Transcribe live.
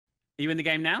you in the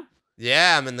game now?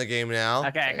 Yeah, I'm in the game now.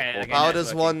 Okay. How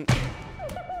does one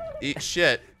eat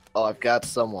shit? Oh, I've got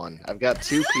someone. I've got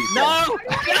 2 people. No!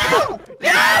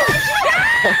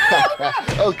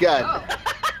 Oh God!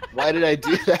 Why did I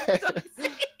do that?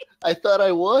 I thought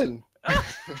I won. I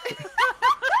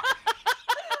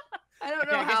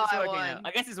don't know how I won. Now.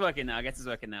 I guess it's working now.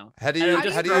 How do you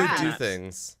just do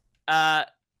things?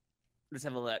 Let's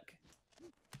have a look.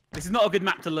 This is not a good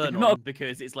map to learn on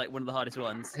because it's like one of the hardest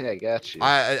ones. Yeah, I got you.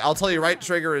 I'll tell you, right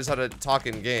trigger is how to talk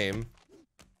in game.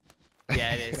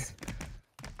 Yeah, it is.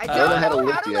 I don't know how to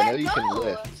lift you. I know you can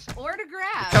lift. Or to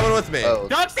grab. Coming with me. Oh.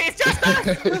 Doxy, it's just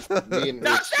us! Me and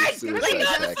Rich just suicide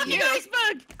attacking.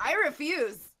 I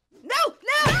refuse. No!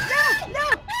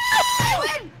 I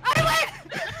win!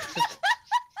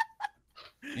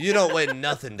 You don't win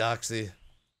nothing, Doxy.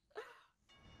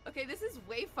 Okay, this is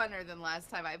way funner than last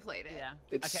time I played it. Yeah.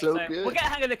 It's okay, so good. We'll get a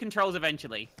hang of the controls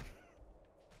eventually.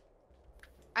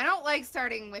 I don't like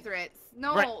starting with Ritz.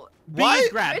 No. Right. B What? is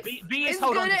grab. B is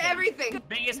hold on to things. everything.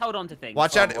 B is hold on to things.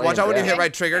 Watch out when you hit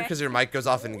right trigger Okay. because your mic goes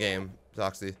off in game,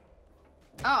 Doxy.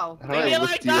 Oh. How do I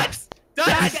lift you up?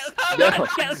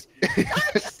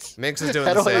 Minx is doing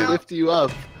How the do I same. lift you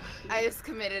up? I just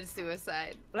committed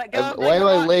suicide. Let go. Why am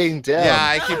I laying down? Yeah,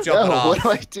 I keep jumping No, off. what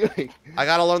am I doing? I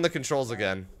gotta learn the controls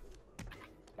again.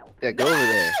 Yeah, go over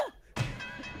there.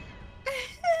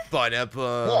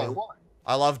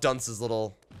 I love Dunce's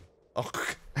little. Oh,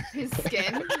 His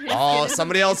skin. oh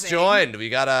somebody else joined. We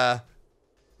gotta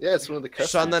Yeah, it's one of the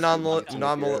shun the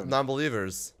customers.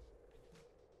 non-believers.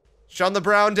 Shun the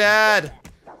brown dad.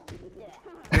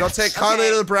 We don't take kindly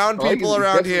to the brown All I people can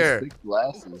around see here. is thick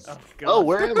glasses. Oh, God. Oh,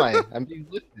 where am I? I'm being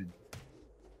lifted.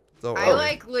 Don't I worry.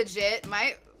 like legit.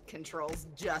 My controls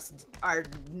just are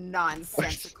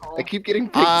nonsensical. I keep getting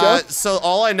picked up. So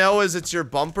all I know is it's your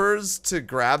bumpers to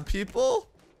grab people.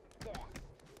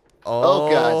 Oh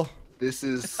God, this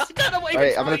is. I don't know what All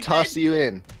right, I'm gonna toss you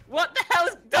in. What the hell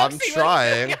is I'm Doxy?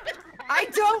 trying. I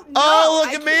don't know. Oh,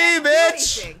 look I at me, can't do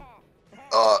bitch. anything.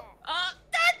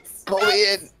 That's Pull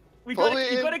me in. You Pull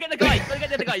me in. gotta get the guy.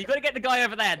 You gotta get the guy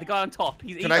over there. The guy on top.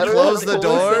 Can I close the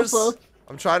doors?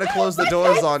 I'm trying to close the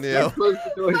doors on you. Close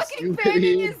the doors, Fucking you banging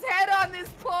idiot. his head on this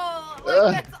pole.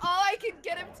 Like, that's all I can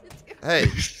get him to do. Hey,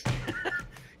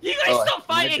 You guys Oh, stop am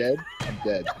I fighting. dead? I'm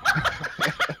dead.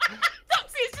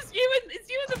 Doxy, it's just you and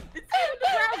the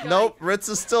brown guy. nope, Ritz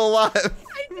is still alive.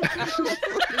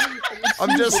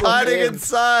 I'm just hiding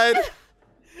inside.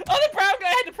 Oh, the brown guy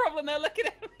had a problem there. Look at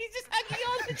him. He's just hanging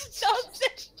on to the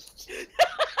dancing.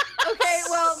 Okay,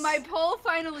 well, my pole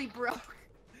finally broke.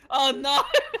 Oh no!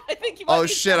 I think you might Oh be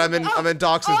shit, I'm in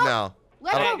Doxy's now.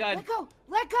 Let Okay, go, good. let go,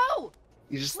 let go.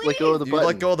 You just let go of the You button.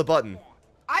 let go of the button.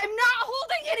 I'm not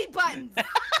holding any buttons.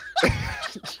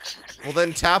 Well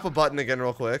then tap a button again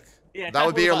real quick. Yeah, That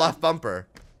would be tap your all the left bumper.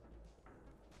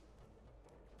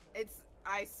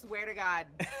 I swear to God.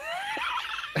 Now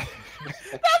the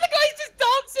guy's just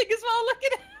dancing as well. Look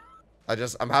at him.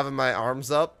 I'm having my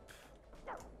arms up.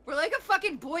 We're like a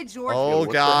fucking Boy George. Oh, What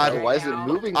the God. hell? Why is it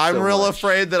moving I'm so real much?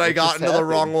 afraid that I What got just into the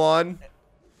wrong happened? one.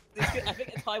 I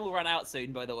think the time will run out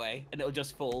soon, by the way, and it'll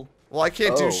just fall. Well, I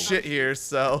can't Oh. do shit here,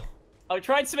 so. Oh,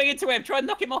 try and swing into him. Try and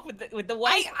knock him off with the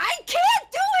weight. I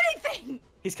can't do anything.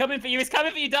 He's coming for you. He's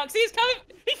coming for you, Doxy. He's coming.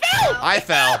 He fell. I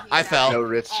fell. I No, fell.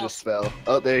 Rich just fell.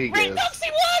 Oh, there he Wait, goes. Doxy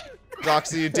won.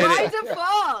 Doxy, you did By it.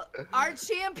 default, our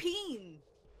champion.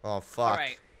 Oh, fuck. All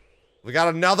right. We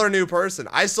got another new person.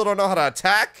 I still don't know how to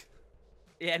attack.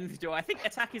 Yeah, neither do I. I think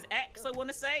attack is X. I want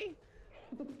to say.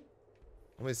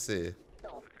 Let me see.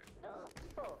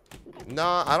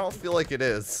 Nah, I don't feel like it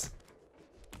is.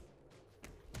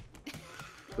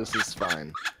 This is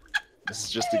fine. This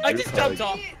is just a group I just jumped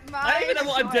hug. off. I don't even know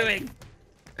what I'm doing.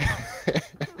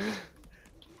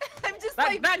 I'm just That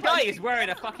like guy punching is wearing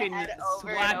a fucking head over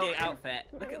and swaggy over. outfit.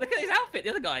 Look at his outfit.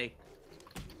 The other guy.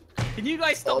 Can you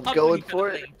guys stop I'm hugging going each for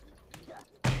other, it. please?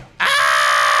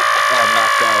 Oh, I'm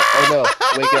knocked out. Oh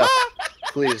no, wake up.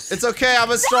 Please. It's okay.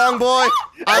 I'm a strong boy.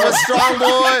 I'm a strong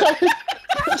boy.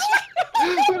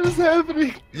 What is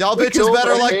happening? Y'all Let bitches go of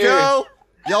better my let hair. go.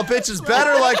 Y'all bitches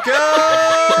better let go.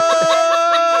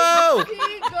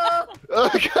 Oh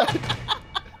god.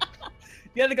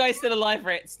 The other guy's still alive,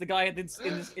 Ritz. The guy in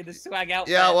the swag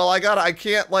outfit. Yeah, well, I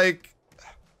can't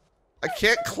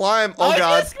climb. Oh, he's God.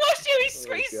 gonna squash you. He's Oh,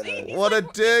 crazy. God. What a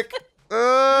dick.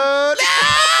 No!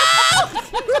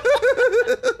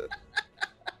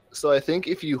 So I think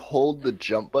if you hold the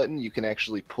jump button, you can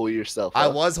actually pull yourself up. I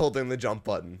was holding the jump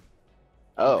button.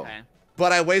 Oh. Okay.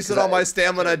 But I wasted 'Cause all my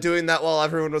stamina doing that while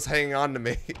everyone was hanging on to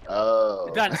me. Oh.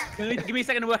 Dunce, give me a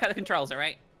second to work out the controls,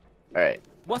 alright? Alright.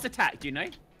 What's attack, do you know?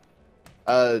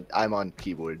 I'm on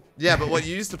keyboard. Yeah, but what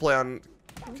you used to play on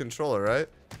controller, right?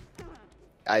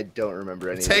 I don't remember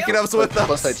any. Take it up with us.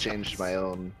 Plus, I changed my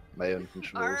own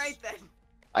controls. All right then.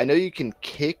 I know you can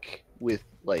kick with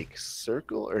like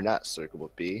circle or not circle,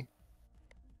 but B.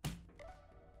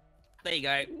 There you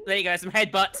go. There you go. Some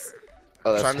headbutts.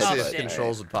 Oh, that's Trying to see if shit.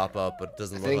 controls would pop up, but it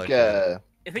doesn't I look think like it.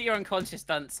 I think you're unconscious,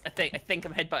 Dunce. I think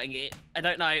I'm headbutting it. I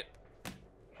don't know.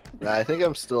 Nah, I think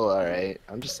I'm still all right.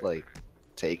 I'm just like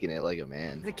taking it like a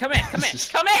man. Come here, come here,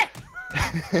 come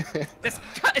here! Let's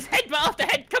cut his headbutt off the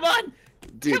head. Come on,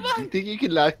 Dude, come on. do you think you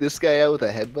can knock this guy out with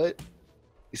a headbutt?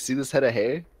 You see this head of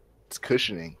hair? It's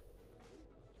cushioning.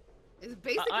 It's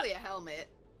basically a helmet.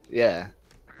 Yeah.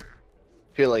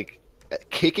 Here, like,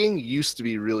 kicking used to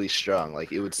be really strong.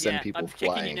 Like, it would send Yeah, people I'm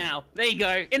flying. kicking you now. There you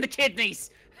go, in the kidneys.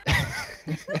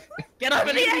 Get over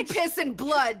the Maybe edge. piss and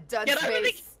blood, Dunce Get over the.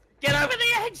 face. Get over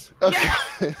the edge. Okay.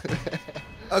 Yeah.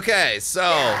 Okay,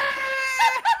 so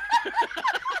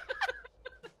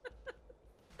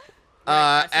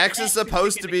X is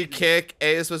supposed to be kick,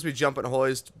 A is supposed to be jump and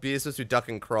hoist, B is supposed to be duck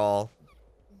and crawl.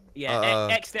 Yeah,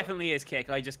 X definitely is kick.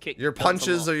 I just kick. Your Dunce a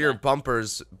punches lot are your there.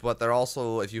 bumpers, but they're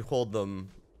also, if you hold them,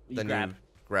 You then grab. you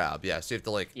grab. Yeah, so you have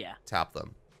to like Yeah. tap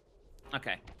them.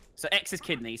 Okay. So X is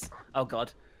kidneys. Oh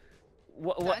god.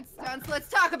 What? Dunce, let's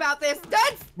talk about this.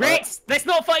 Dunce! Ritz, let's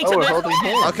not fight Oh, each we're other. holding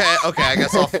hands. Okay, I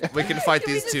guess we can fight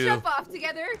Can we these just two. jump off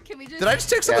together? Can we just... Did I just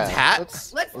take someone's hat?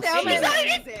 Let's do now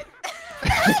that. use it.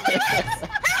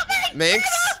 Minx?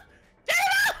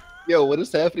 Yo, what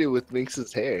is happening with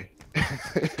Minx's hair?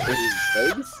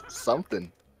 That is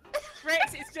something.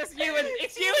 Ritz, it's just you and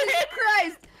it's you and Jesus him.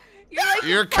 Christ! You're, like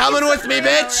You're the coming face with me, of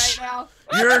Reno bitch! Right now.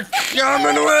 You're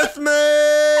coming with me!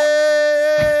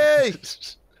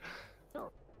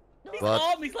 His But-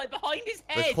 arm is like behind his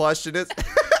The head. question is,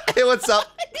 hey, what's up?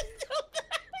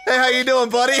 Hey, how you doing,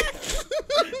 buddy?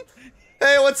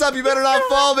 Hey, what's up? You better not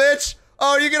fall, bitch.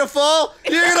 Oh, are you gonna fall?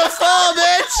 You're gonna fall,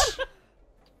 bitch!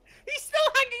 He's still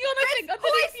hanging on, I think,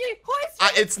 underneath you.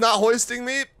 Hoist! It's not hoisting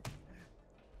me,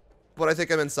 but I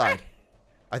think I'm inside.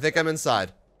 I think I'm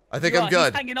inside. I think I'm He's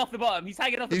good. hanging off the bottom. He's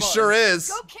hanging off the He bottom. sure is.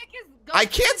 Go kick his... Go I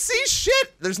kick can't his- see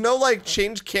shit. There's no like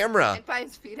change camera. And by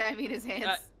his feet, I mean his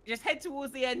hands. Just head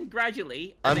towards the end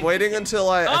gradually. and I'm then waiting kick him. until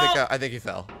I think he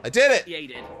fell. I did it. Yeah, he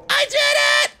did. I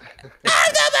did it.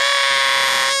 I'm the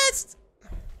best.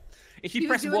 If He you was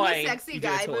press doing Y, the sexy you do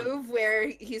a guy taunt. move where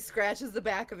he scratches the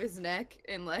back of his neck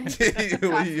and like He cocks his head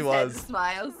and was.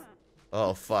 smiles.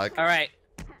 Oh fuck. All right.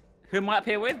 Who am I up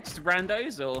here with? Just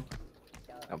randos or?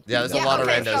 Yeah, there's a lot of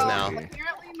randos so now.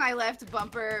 Apparently, my left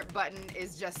bumper button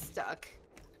is just stuck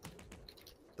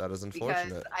That is because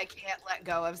unfortunate. I can't let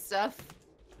go of stuff.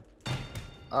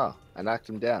 Oh, I knocked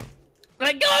him down.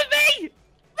 Let go of me!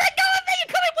 Let go of me!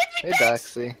 You're coming with me, Hey, bitch!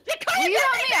 Doxy. You're Will coming you with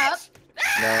help me, me up?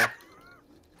 bitch! No.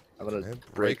 I'm gonna Man,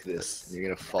 break this. You're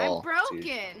gonna fall. I'm broken.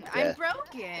 dude. I'm Yeah.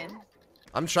 broken.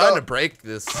 I'm trying Oh. to break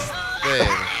this thing.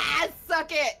 Ah,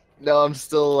 suck it. No, I'm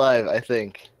still alive, I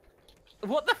think.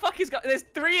 What the fuck is going? There's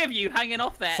 3 of you hanging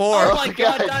off there. Four. Oh my Oh,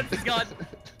 god, God. Dunce is gone.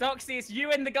 Doxy, it's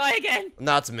you and the guy again.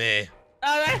 Not me.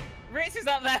 Oh, Ritz is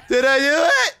up there. Did I do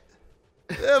it?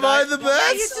 Am I the No,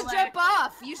 Yeah, you best? should jump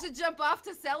off. You should jump off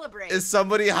to celebrate. Is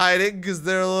somebody hiding because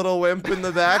they're a little wimp in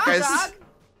the back? No, dog.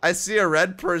 I see a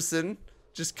red person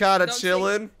just kind of Doxy.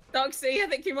 chilling. Doxy, I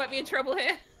think you might be in trouble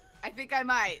here. I think I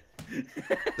might.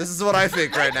 This is what I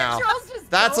think right now. Controls just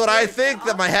That's go what I right think. now.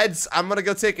 That my head's. I'm gonna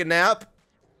go take a nap.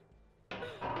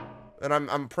 And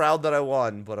I'm proud that I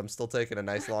won, but I'm still taking a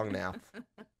nice long nap.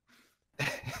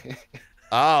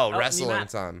 Oh, new wrestling map.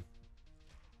 time.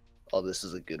 Oh, this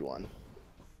is a good one.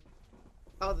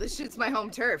 Oh, this shit's my home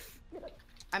turf.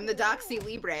 I'm the Doxy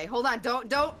Libre. Hold on,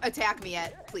 don't attack me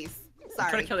yet, please. I'm trying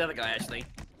Sorry. to kill the other guy, actually.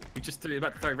 We just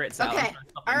about to throw Ritz out. Okay.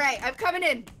 All right, I'm coming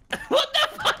in. What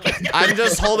the fuck is going I'm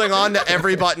just holding on to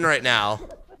every button right now.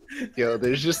 Yo,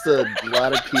 there's just a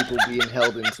lot of people being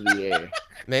held into the air.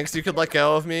 Minx, you could let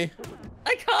go of me.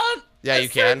 I can't. Yeah, That's you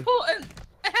can. So important.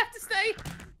 I have to stay.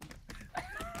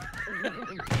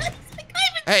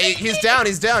 Hey, he's down.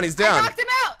 He's down. He's I down. knocked him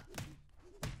out.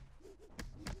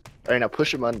 Alright, now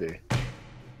push him under.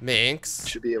 Minx.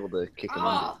 Should be able to kick him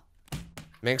under. Oh,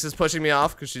 Minx is pushing me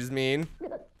off because she's mean.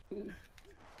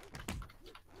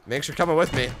 Minx, you're coming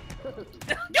with me.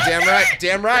 Damn right.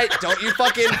 Damn right. Don't you try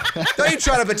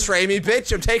to betray me,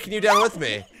 bitch. I'm taking you down with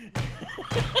me.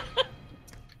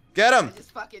 Get him.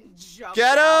 just fucking jumped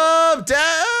Get out. him.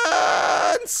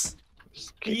 Dance.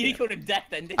 Just kick You him. called him death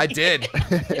then, didn't I you? did.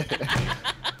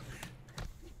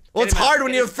 Well, it's him out, hard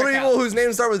when get you his have 3 frick people out. whose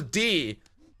names start with D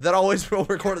that always will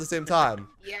record at the same time.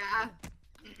 Yeah.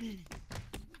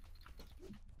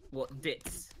 What,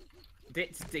 Ditz?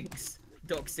 Ditz stinks.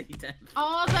 Doxy then.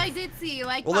 Oh, I did see,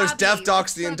 like. Well, there's Bobby, Def,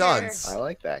 Doxy, and sugar. Dunce. I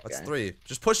like that guy. That's 3.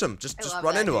 Just push him. Just I love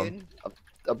run that into dude. him.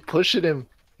 I'm pushing him.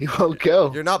 He won't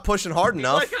go. You're not pushing hard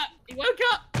enough. He woke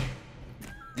up.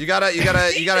 You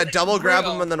gotta double grab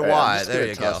him and then Alright, I'm Y. just There gonna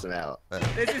you go. toss him out.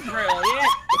 This is real, yeah.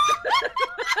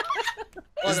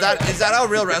 Is that how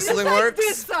real wrestling works?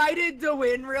 Decided to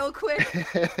win real quick.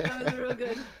 That was real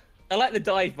good. I like the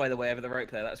dive, by the way, over the rope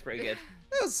there. That's pretty good.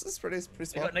 It's pretty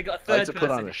smart. They got a I third like to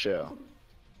put on person. a show.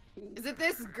 Is it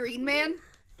this green man?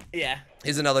 Yeah.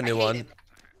 Here's another new hate one. it.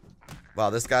 Wow,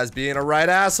 this guy's being a right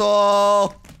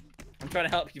asshole. I'm trying to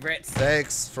help you, Ritz.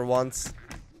 Thanks for once.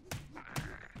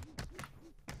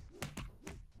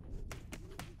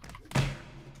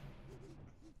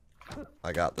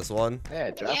 I got this one.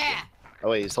 Yeah, drop Yeah. him. Oh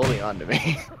wait, he's holding on to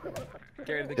me.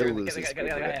 Get rid of the He'll group. lose Get his the- get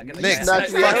the- grip. get the- Minx, Knock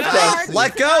fuck me out. that.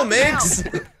 Let go, Minx.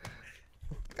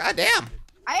 God damn.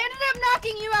 I ended up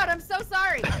knocking you out. I'm so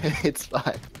sorry. It's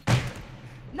fine.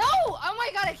 No! Oh my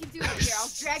god, I keep doing it here. I'll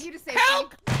drag you to safety.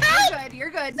 Help! You're good. You're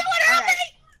good. Someone help Alright.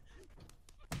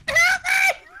 me! Help me!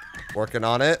 Working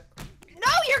on it.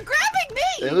 No, you're grabbing me!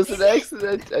 It was an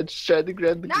accident. I just tried to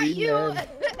grab the Not green you! man.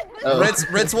 Oh.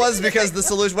 Ritz was because the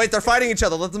solution. Wait, they're fighting each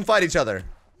other. Let them fight each other.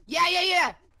 Yeah.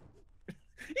 You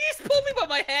just pulled me by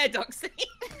my hair, Doxy.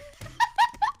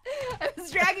 I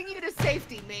was dragging you to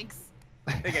safety, Minx.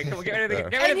 Okay, come on, get rid of the.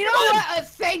 Get rid And of you the- know what? A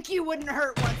thank you wouldn't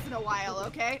hurt once in a while,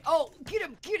 okay? Oh, get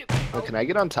him, get him. Oh, can I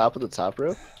get on top of the top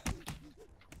rope?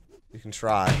 You can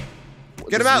try. Get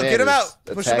This him out, man get him is out.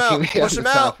 Push him attacking out, me push on him the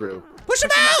out. top rope. Push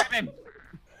him out. Grab him.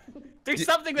 Do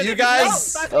something with You him.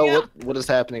 guys- No, Oh, what is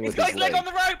happening He's with got his his leg leg? on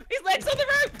the rope. His leg's on the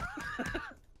rope.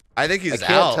 I think he's I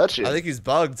can't out. touch it. I think he's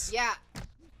bugged. Yeah.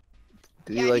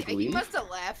 Did Yeah, he like he leave? must have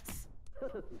left.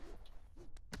 Or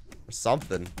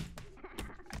something.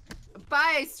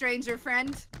 Bye, stranger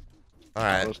friend. All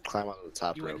I'll right. just climb onto the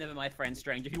top You were rope. never my friend,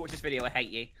 stranger. If you watch this video, I hate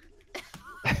you.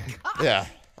 Yeah.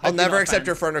 I I'll do never not accept fan.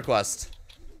 your friend request.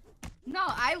 No,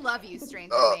 I love you,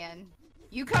 stranger man.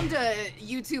 You come to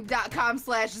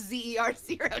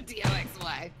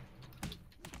youtube.com/ZER0DOXY.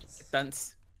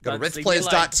 Dunce. Go to Dunce, leave me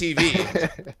alone.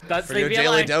 RitzPlays.tv Dunce, for leave your me daily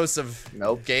alone. dose of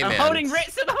Nope. gay I'm man. holding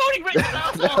Ritz. I'm holding Ritz.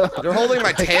 asshole. You're holding my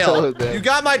I tail. told them. You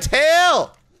got my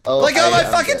tail. Oh, Let go of my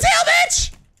I'm fucking dead. tail,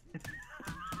 bitch.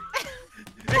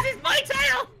 This is my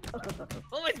tail.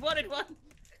 Always wanted one.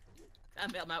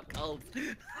 Damn it, I'm out cold.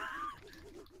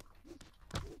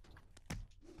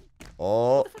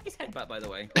 Oh, What the fuck is headbutt, by the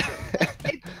way?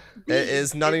 it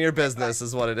is none of your business,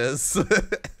 is what it is.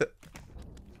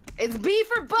 It's B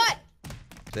for butt.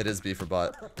 It is B for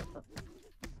butt.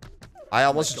 I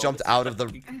almost God, jumped this out is of the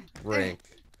fucking- rink.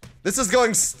 This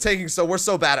is taking so we're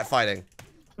so bad at fighting.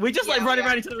 We just like Yeah, running yeah.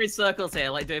 around each other in circles here,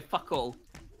 like doing fuck all.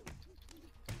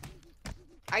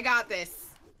 I got this.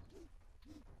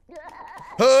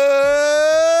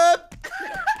 Hup!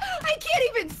 I can't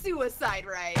even suicide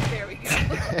right. There we go.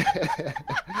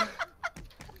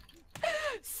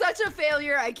 Such a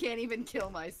failure. I can't even kill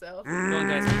myself. Come on,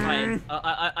 guys, we're fighting.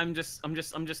 I'm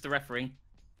just the referee.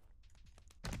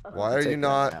 Why are you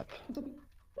not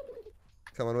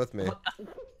coming with me? What the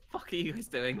fuck are you guys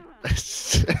doing?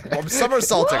 I'm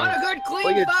somersaulting. What a I'm good Look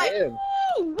clean at fight. him.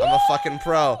 a fucking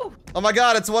pro. Oh my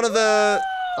god, it's one of the.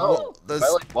 Oh, those- if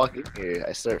I like walk in here,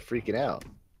 I start freaking out.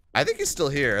 I think he's still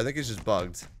here. I think he's just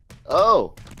bugged.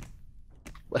 Oh,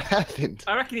 what happened?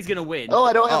 I reckon he's gonna win. Oh,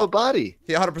 I don't have Oh. a body.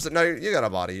 He 100%. No, you got a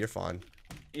body. You're fine.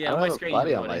 Yeah, I on don't my have screen. a body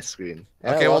you've on got my it. screen.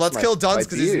 And Okay, I well lost let's kill Dunce my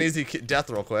because he's an beard. easy death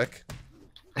real quick.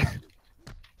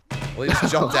 Well, he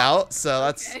just jumped out, so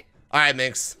that's Okay. all right,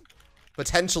 Minx.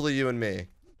 Potentially you and me.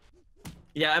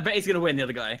 Yeah, I bet he's gonna win the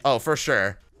other guy. Oh, for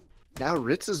sure. Now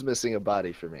Ritz is missing a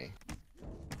body for me.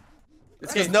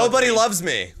 This Because game's nobody fucking- loves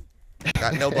me.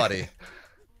 Got nobody.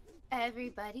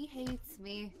 Everybody hates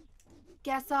me.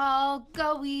 Guess I'll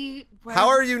go eat. How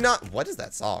are you not? What is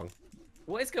that song?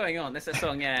 What is going on? That's a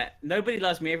song, yeah. Nobody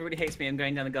loves me, everybody hates me, I'm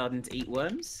going down the garden to eat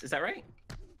worms. Is that right?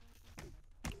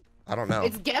 I don't know.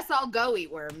 It's guess I'll go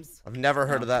eat worms. I've never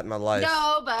heard of that in my life.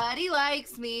 Nobody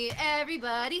likes me.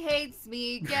 Everybody hates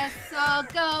me. Guess I'll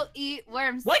go eat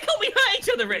worms. Why can't we hurt each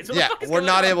other, Ritz? What the Yeah, fuck is we're going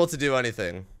not on? able to do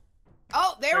anything.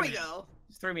 Oh, there we go.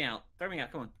 Just throw me out. Throw me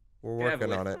out, come on. We're Get over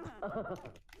working on with. it.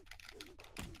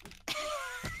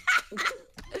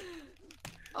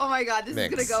 Oh my god, this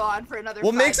Minx. is gonna go on for another.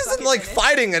 Well, 5 Minx isn't fucking like minutes.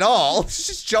 fighting at all. She's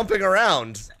just jumping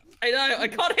around. I know, I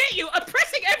can't hit you! I'm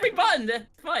pressing every button to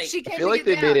fight! She I came feel to like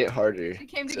get they made down. it harder She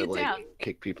came to to get like down.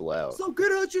 kick people out. So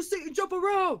get out your seat and jump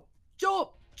around! Jump!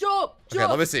 Jump! Okay,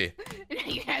 let me see.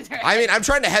 You guys are I mean, I'm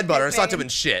trying to headbutt her. It's not Headbang. doing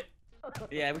shit.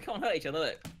 Yeah, we can't hurt each other,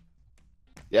 look.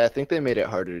 Yeah, I think they made it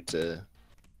harder to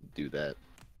do that.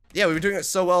 Yeah, we were doing it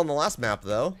so well in the last map,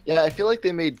 though. Yeah, I feel like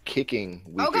they made kicking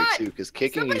weaker God. too, because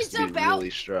kicking Somebody used to be jump out. really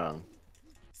strong.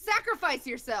 Sacrifice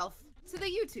yourself to the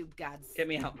YouTube gods. Get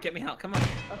me out. Get me out. Come on.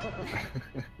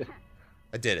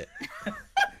 I did it.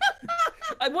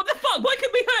 What the fuck? Why could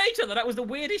we hurt each other? That was the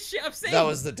weirdest shit I've seen. That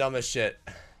was the dumbest shit.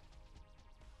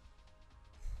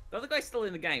 The other guy's still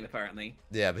in the game, apparently.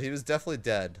 Yeah, but he was definitely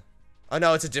dead. Oh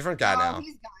no, it's a different guy now.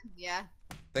 He's gone. Yeah.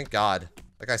 Thank God.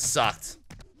 That guy sucked.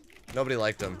 Nobody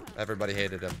liked him. Everybody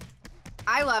hated him.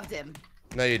 I loved him.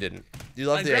 No, you didn't. You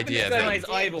loved the idea of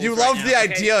him. You right loved now, the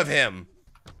okay? idea of him.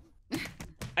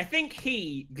 I think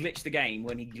he glitched the game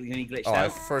when he glitched Oh, I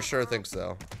out. for sure think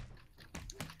so.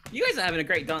 You guys are having a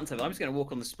great dance over. I'm just gonna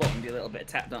walk on the spot and do a little bit of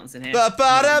tap dancing here. Oh,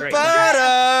 Oh,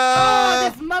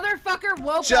 this motherfucker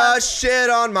woke up. Just shit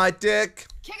on my dick.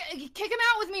 Kick him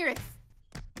out with me, Ritz.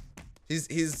 He's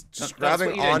just That's grabbing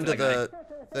what you doing onto to that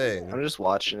the thing. I'm just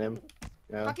watching him.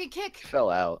 You know, Fucking kick. fell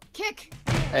out. Kick.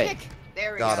 Hey. Kick.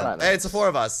 There we Got go. him. Hey, it's the 4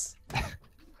 of us.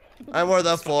 And we're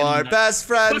the 4 nuts. best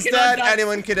friends Fucking that nuts.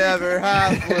 anyone could ever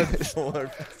have. We're the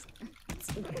 4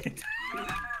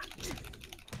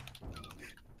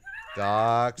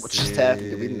 Doxy. What just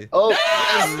happened? Oh,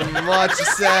 yes! What you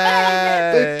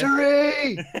say?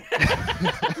 Victory!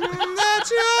 That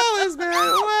you always been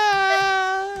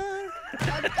aware.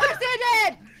 Of course I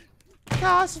did.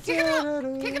 Kick him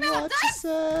out. Kick him out. What you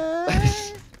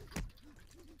say?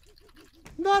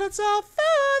 But it's all for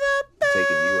the best.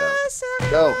 Taking you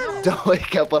out. No, don't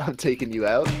wake up when I'm taking you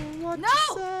out. What No.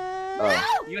 you say?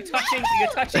 Oh. You're touching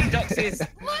Doxy's. Look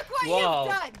what Whoa.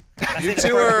 you've done. That's You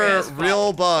two inappropriate are as fuck. real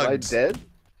Am I bugs. dead?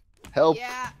 Help.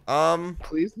 Yeah.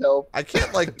 Please help. I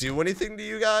can't like do anything to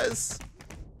you guys.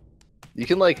 You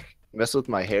can like mess with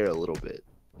my hair a little bit.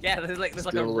 Yeah, there's like Just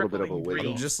a doing a little bit of a rippling wiggle.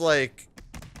 I'm breeze. just like,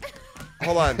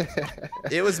 hold on.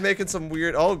 It was making some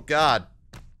weird. Oh God,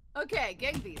 Okay,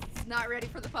 gang beasts. Not ready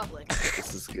for the public.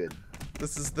 This is good.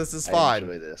 this is I fine.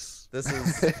 enjoy this. This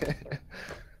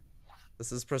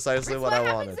is precisely Ritz, what I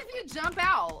wanted. happens if you jump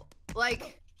out?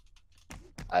 Like,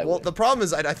 I Well, win. the problem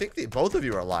is I think both of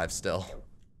you are alive still.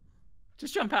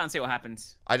 Just jump out and see what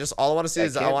happens. All I want to see I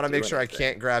is I can't want to do make sure I anything.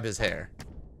 can't grab his hair.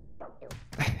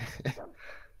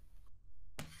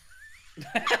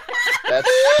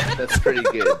 That's pretty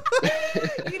good.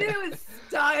 you do it with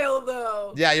style,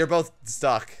 though. Yeah, you're both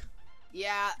stuck.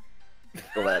 Yeah.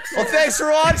 Well, that's Well, thanks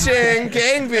for watching,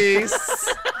 Gang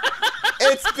Beasts.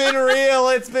 It's been real,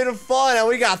 it's been fun, and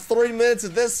we got 3 minutes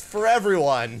of this for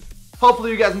everyone.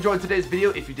 Hopefully you guys enjoyed today's video.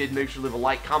 If you did, make sure to leave a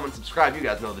like, comment, subscribe. You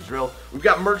guys know the drill. We've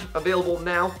got merch available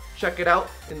now. Check it out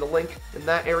in the link in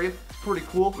that area. It's pretty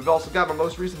cool. We've also got my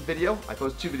most recent video. I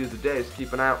post 2 videos a day, so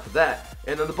keep an eye out for that.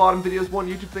 And then the bottom video is one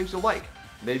YouTube thinks you'll like.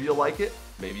 Maybe you'll like it,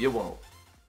 maybe you won't.